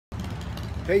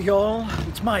Hey y'all,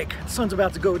 it's Mike. The sun's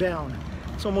about to go down.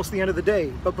 It's almost the end of the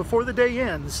day, but before the day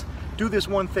ends, do this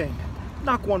one thing.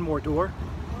 Knock one more door.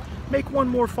 Make one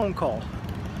more phone call.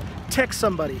 Text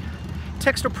somebody.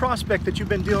 Text a prospect that you've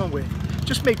been dealing with.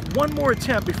 Just make one more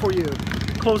attempt before you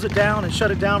close it down and shut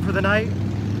it down for the night.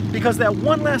 Because that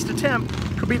one last attempt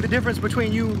could be the difference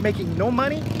between you making no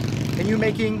money and you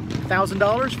making $1,000,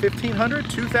 $1,500,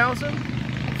 $2,000,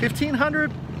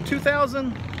 $1,500,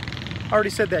 $2,000. I already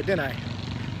said that, didn't I?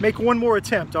 Make one more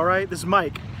attempt, all right? This is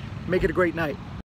Mike. Make it a great night.